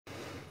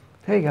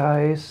Hey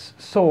guys,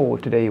 so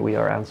today we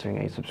are answering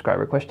a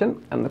subscriber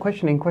question, and the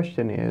question in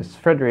question is,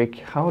 Frederick,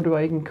 how do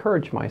I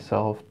encourage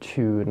myself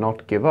to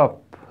not give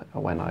up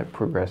when I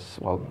progress,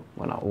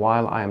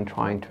 while I am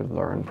trying to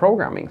learn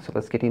programming? So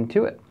let's get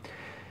into it.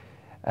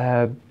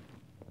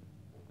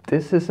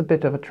 This is a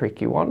bit of a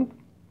tricky one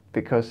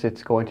because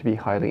it's going to be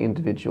highly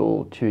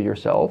individual to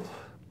yourself,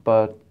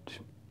 but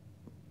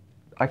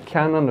I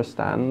can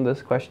understand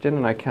this question,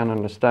 and I can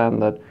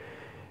understand that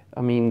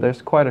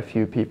there's quite a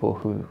few people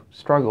who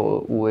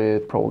struggle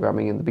with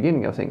programming in the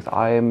beginning of things.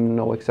 I am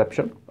no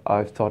exception.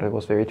 I thought it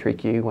was very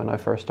tricky when I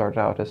first started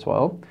out as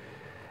well.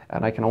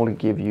 And I can only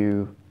give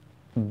you,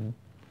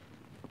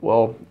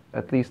 well,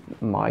 at least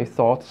my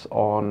thoughts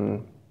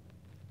on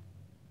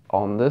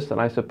this.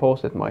 And I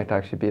suppose it might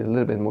actually be a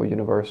little bit more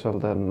universal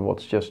than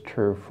what's just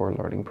true for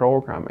learning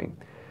programming.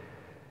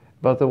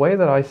 But the way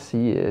that I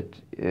see it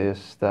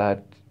is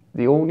that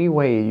the only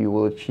way you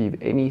will achieve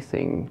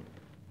anything,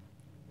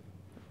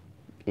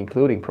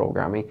 including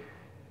programming,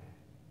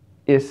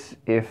 is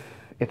if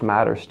it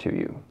matters to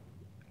you.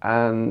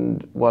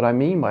 And what I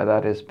mean by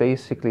that is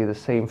basically the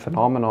same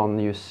phenomenon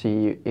you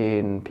see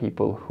in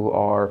people who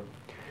are,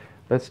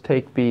 let's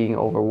take being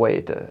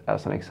overweight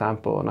as an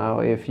example. Now,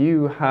 if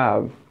you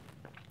have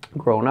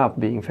grown up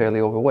being fairly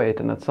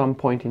overweight and at some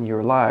point in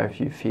your life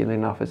you feel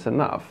enough is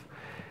enough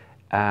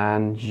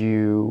and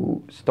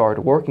you start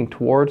working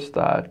towards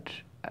that,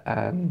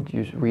 and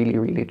you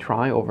really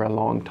try over a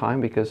long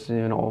time, because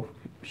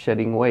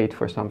shedding weight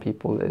for some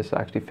people is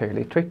actually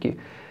fairly tricky,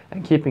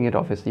 and keeping it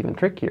off is even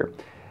trickier.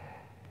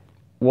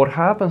 What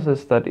happens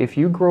is that if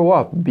you grow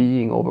up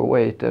being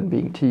overweight and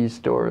being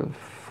teased, or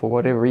for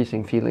whatever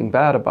reason feeling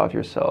bad about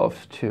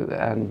yourself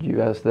and you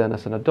as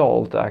an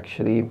adult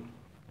actually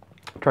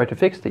try to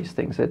fix these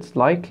things, it's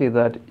likely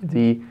that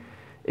the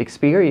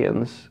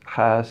experience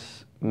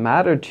has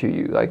mattered to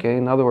you. Like,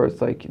 in other words,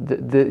 like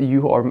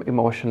you are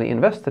emotionally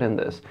invested in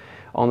this.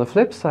 On the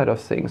flip side of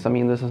things,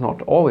 this is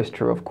not always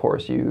true, of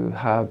course. You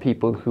have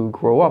people who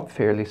grow up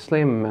fairly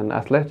slim and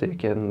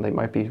athletic, and they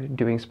might be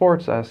doing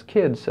sports as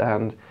kids,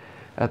 and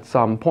at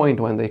some point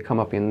when they come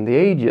up in the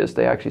ages,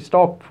 they actually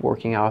stop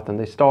working out and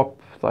they stop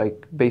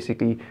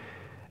basically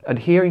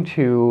adhering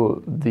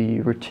to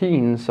the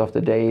routines of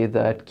the day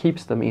that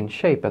keeps them in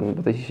shape, and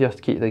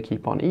they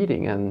keep on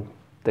eating, and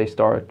they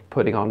start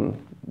putting on,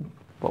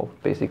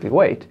 basically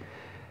weight.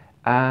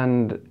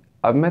 And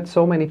I've met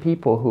so many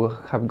people who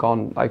have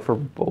gone, for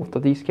both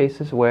of these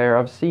cases, where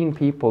I've seen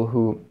people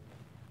who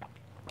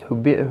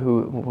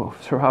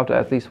throughout,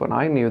 at least when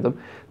I knew them,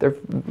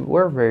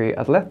 were very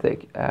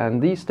athletic,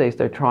 and these days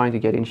they're trying to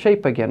get in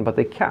shape again, but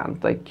they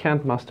can't. They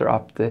can't muster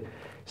up the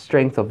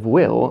strength of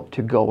will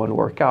to go and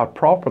work out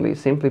properly,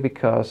 simply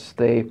because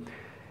they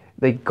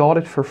got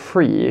it for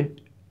free,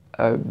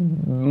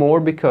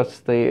 more because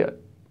they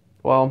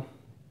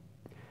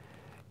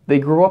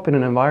grew up in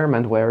an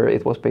environment where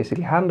it was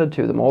basically handed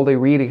to them. All they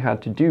really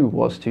had to do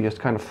was to just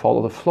kind of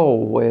follow the flow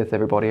with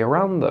everybody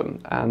around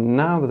them. And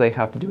now that they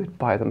have to do it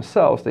by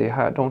themselves, they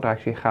don't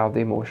actually have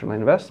the emotional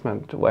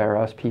investment,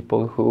 whereas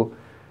people who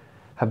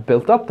have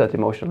built up that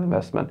emotional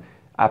investment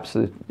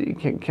absolutely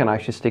can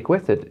actually stick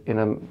with it in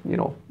a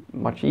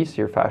much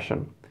easier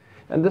fashion.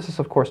 And this is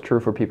of course true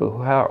for people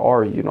who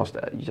are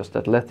just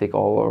athletic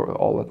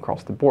all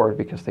across the board,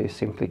 because they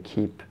simply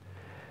keep,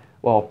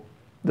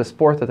 the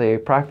sport that they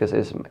practice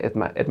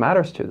it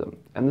matters to them.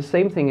 And the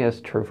same thing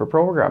is true for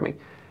programming.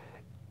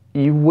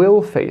 You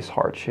will face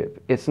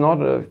hardship. It's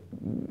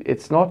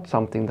not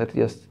something that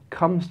just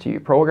comes to you.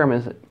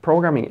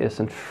 Programming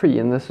isn't free,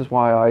 and this is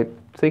why I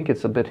think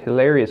it's a bit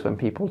hilarious when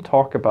people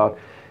talk about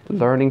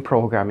learning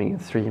programming in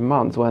 3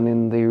 months,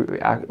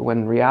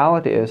 when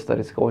reality is that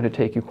it's going to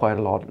take you quite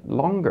a lot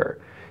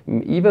longer.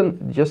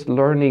 Even just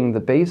learning the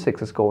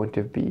basics is going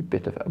to be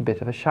a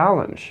bit of a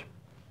challenge.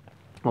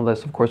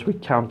 Unless, of course, we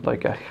count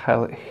like a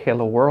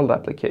Hello World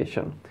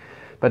application.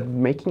 But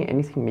making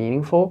anything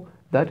meaningful,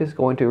 that is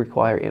going to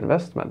require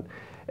investment.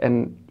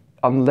 And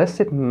unless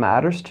it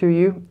matters to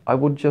you, I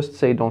would just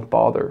say don't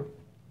bother.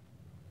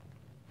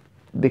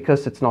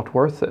 Because it's not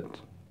worth it.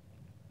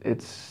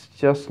 It's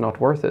just not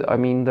worth it.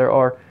 There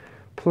are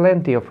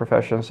plenty of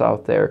professions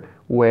out there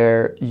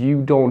where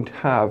you don't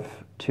have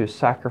to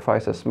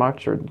sacrifice as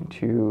much, or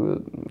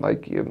to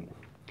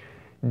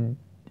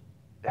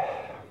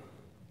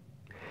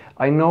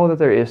I know that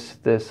there is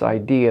this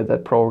idea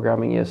that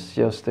programming is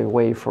just a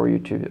way for you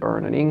to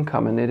earn an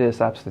income, and it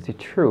is absolutely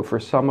true. For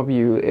some of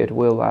you, it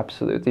will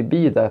absolutely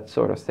be that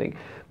sort of thing.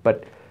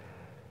 But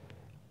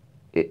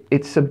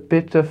it's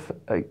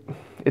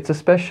a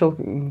special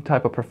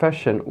type of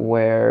profession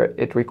where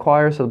it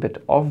requires a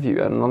bit of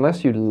you, and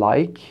unless you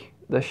like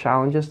the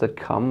challenges that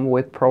come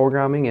with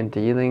programming and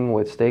dealing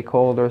with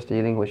stakeholders,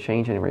 dealing with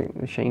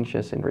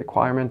changes in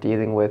requirement,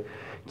 dealing with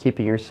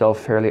keeping yourself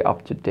fairly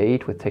up to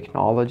date with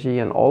technology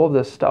and all of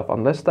this stuff,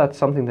 unless that's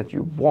something that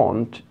you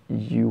want,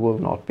 you will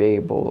not be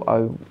able.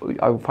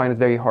 I find it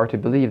very hard to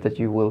believe that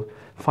you will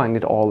find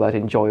it all that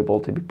enjoyable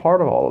to be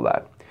part of all of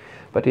that.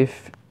 But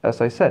if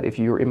as I said, if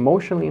you're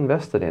emotionally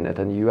invested in it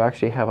and you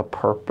actually have a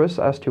purpose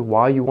as to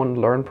why you want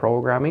to learn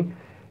programming,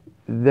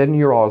 then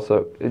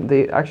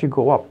they actually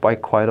go up by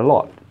quite a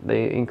lot.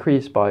 They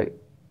increase by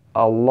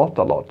a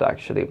lot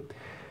actually.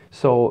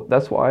 So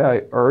that's why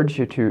I urge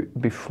you to,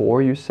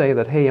 before you say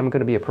that, hey, I'm going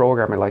to be a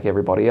programmer like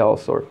everybody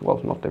else, or,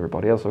 well, not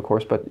everybody else, of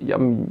course, but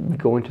I'm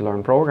going to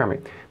learn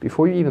programming.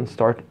 Before you even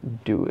start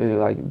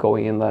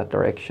going in that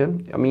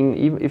direction, I mean,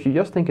 even if you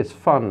just think it's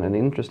fun and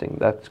interesting,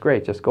 that's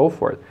great, just go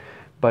for it.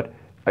 But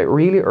I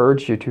really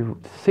urge you to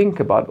think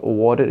about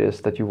what it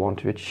is that you want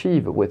to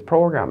achieve with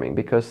programming,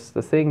 because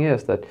the thing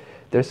is that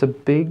there's a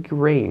big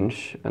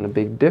range and a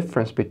big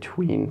difference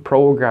between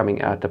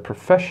programming at a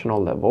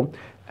professional level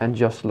and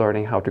just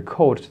learning how to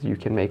code so you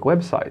can make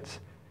websites.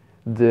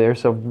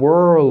 There's a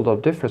world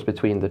of difference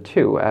between the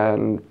two,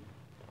 and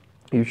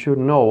you should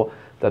know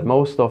that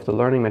most of the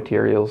learning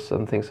materials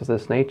and things of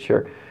this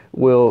nature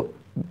will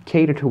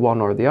cater to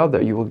one or the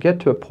other. You will get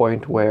to a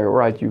point where,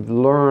 right, you've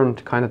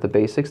learned kind of the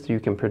basics, so you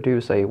can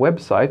produce a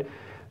website,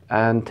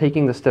 and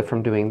taking the step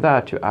from doing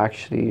that to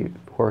actually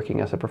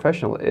working as a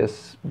professional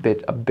is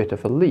a bit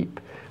of a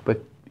leap.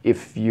 But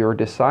if your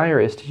desire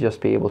is to just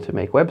be able to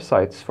make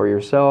websites for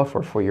yourself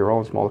or for your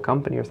own small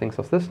company or things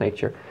of this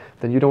nature,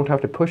 then you don't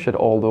have to push it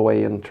all the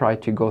way and try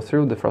to go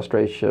through the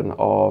frustration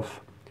of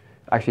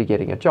actually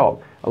getting a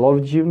job. A lot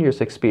of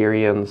juniors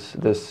experience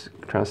this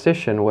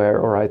transition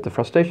where, all right, the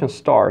frustration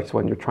starts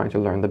when you're trying to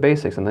learn the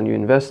basics, and then you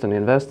invest and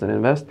invest and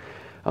invest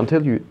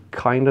until you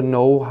kind of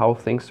know how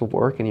things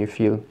work and you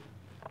feel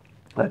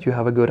that you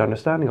have a good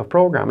understanding of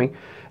programming.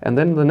 And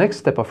then the next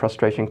step of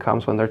frustration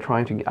comes when they're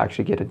trying to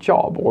actually get a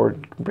job or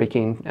break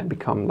in and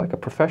become like a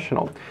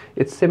professional.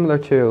 It's similar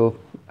to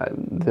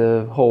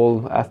the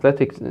whole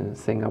athletic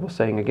thing I was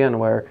saying again,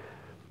 where,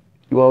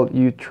 well,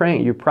 you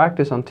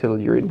practice until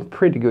you're in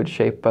pretty good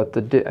shape, but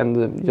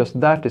just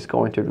that is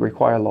going to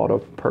require a lot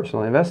of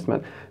personal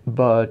investment.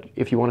 But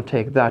if you want to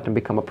take that and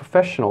become a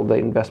professional, the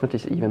investment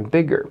is even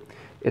bigger.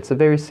 It's a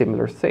very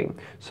similar thing.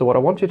 So what I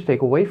want you to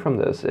take away from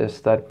this is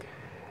that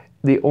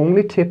the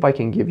only tip I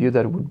can give you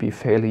that would be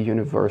fairly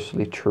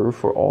universally true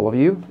for all of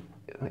you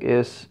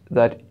is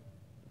that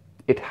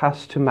it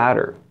has to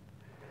matter.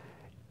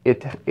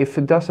 If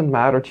it doesn't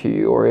matter to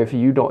you, or if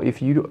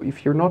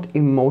you're not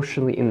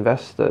emotionally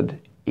invested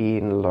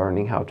in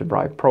learning how to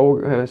write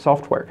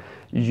software,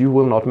 you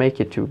will not make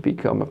it to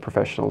become a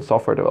professional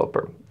software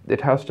developer. It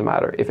has to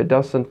matter. If it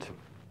doesn't,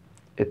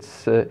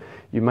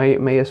 you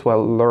may as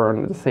well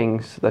learn the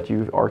things that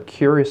you are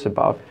curious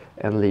about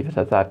and leave it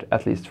at that,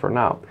 at least for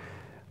now.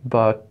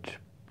 But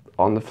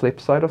on the flip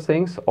side of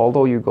things,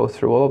 although you go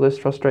through all of this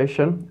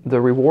frustration,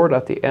 the reward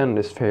at the end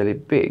is fairly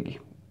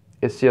big.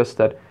 It's just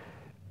that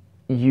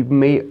you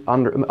may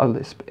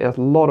a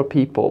lot of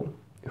people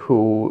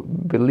who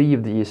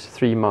believe these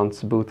 3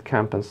 months boot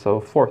camp and so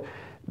forth,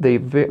 they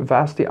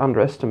vastly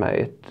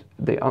underestimate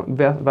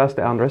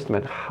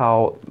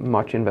how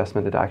much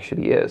investment it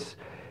actually is.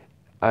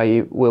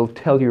 I will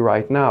tell you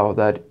right now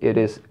that it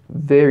is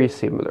very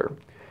similar.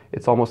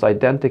 It's almost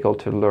identical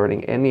to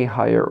learning any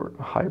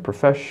higher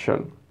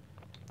profession,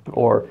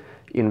 or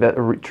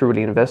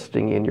truly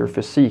investing in your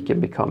physique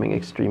and becoming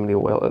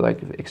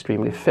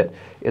extremely fit.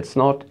 It's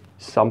not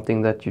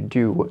something that you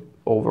do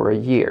over a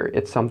year.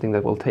 It's something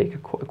that will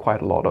take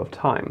quite a lot of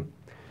time.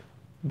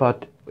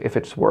 But if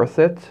it's worth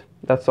it,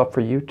 that's up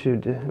for you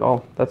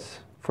that's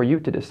for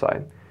you to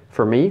decide.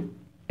 For me,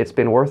 it's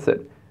been worth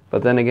it.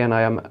 But then again,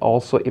 I am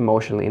also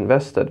emotionally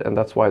invested, and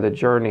that's why the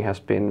journey has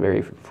been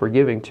very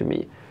forgiving to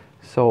me.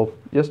 So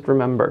just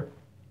remember,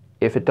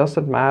 if it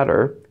doesn't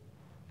matter,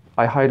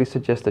 I highly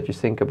suggest that you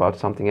think about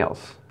something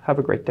else. Have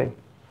a great day.